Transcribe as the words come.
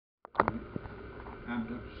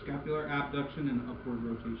scapular abduction and upward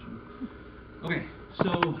rotation. Okay,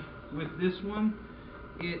 so with this one,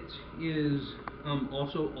 it is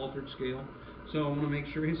also altered scale. So I want to make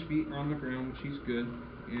sure his feet are on the ground, which he's good,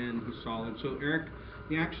 and he's solid. So Eric,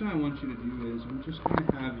 the action I want you to do is I'm just going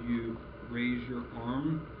to have you raise your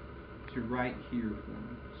arm to right here for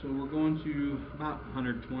me. So we're going to about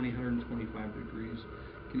 120, 125 degrees.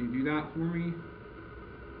 Can you do that for me?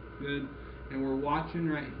 Good. And we're watching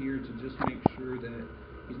right here to just make sure that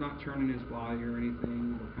he's not turning his body or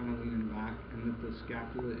anything, or kind of leaning back, and that the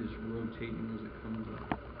scapula is rotating as it comes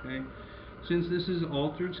up. Okay. Since this is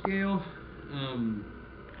altered scale,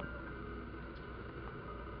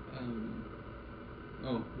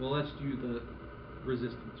 oh, well, let's do the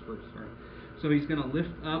resistance first. Sorry. So he's going to lift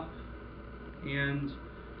up, and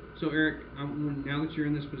so Eric, now that you're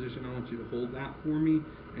in this position, I want you to hold that for me,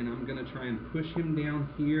 and I'm going to try and push him down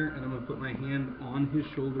here, and I'm going to put my hand on his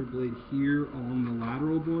shoulder blade here along the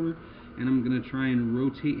lateral border, and I'm going to try and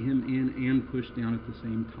rotate him in and push down at the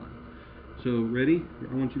same time. So ready?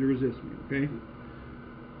 I want you to resist me, okay?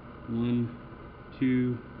 1,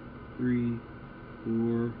 2, 3,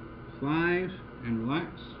 4, 5, and relax.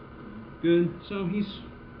 Good. So he's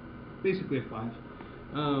basically a 5.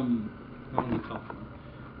 Probably a tough one.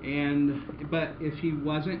 But if he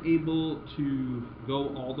wasn't able to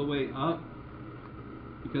go all the way up,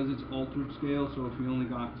 because it's altered scale, so if he only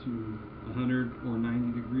got to 100 or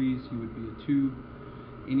 90 degrees, he would be a 2.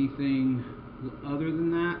 Anything other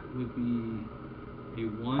than that would be a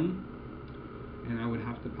 1, and I would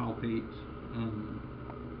have to palpate.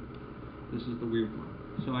 This is the weird one.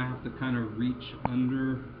 So I have to kind of reach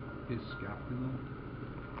under his scapula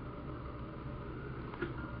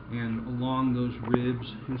and along those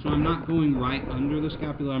ribs, and so I'm not going right under the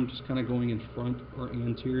scapula, I'm just kind of going in front or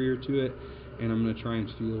anterior to it, and I'm going to try and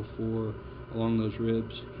feel for along those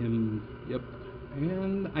ribs him. Yep,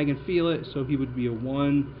 and I can feel it, so he would be a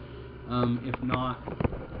 1. If not,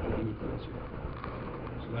 he would be a 0.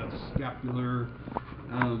 So that's scapular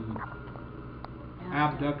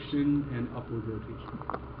abduction and upward rotation.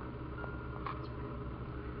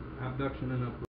 Abduction and upward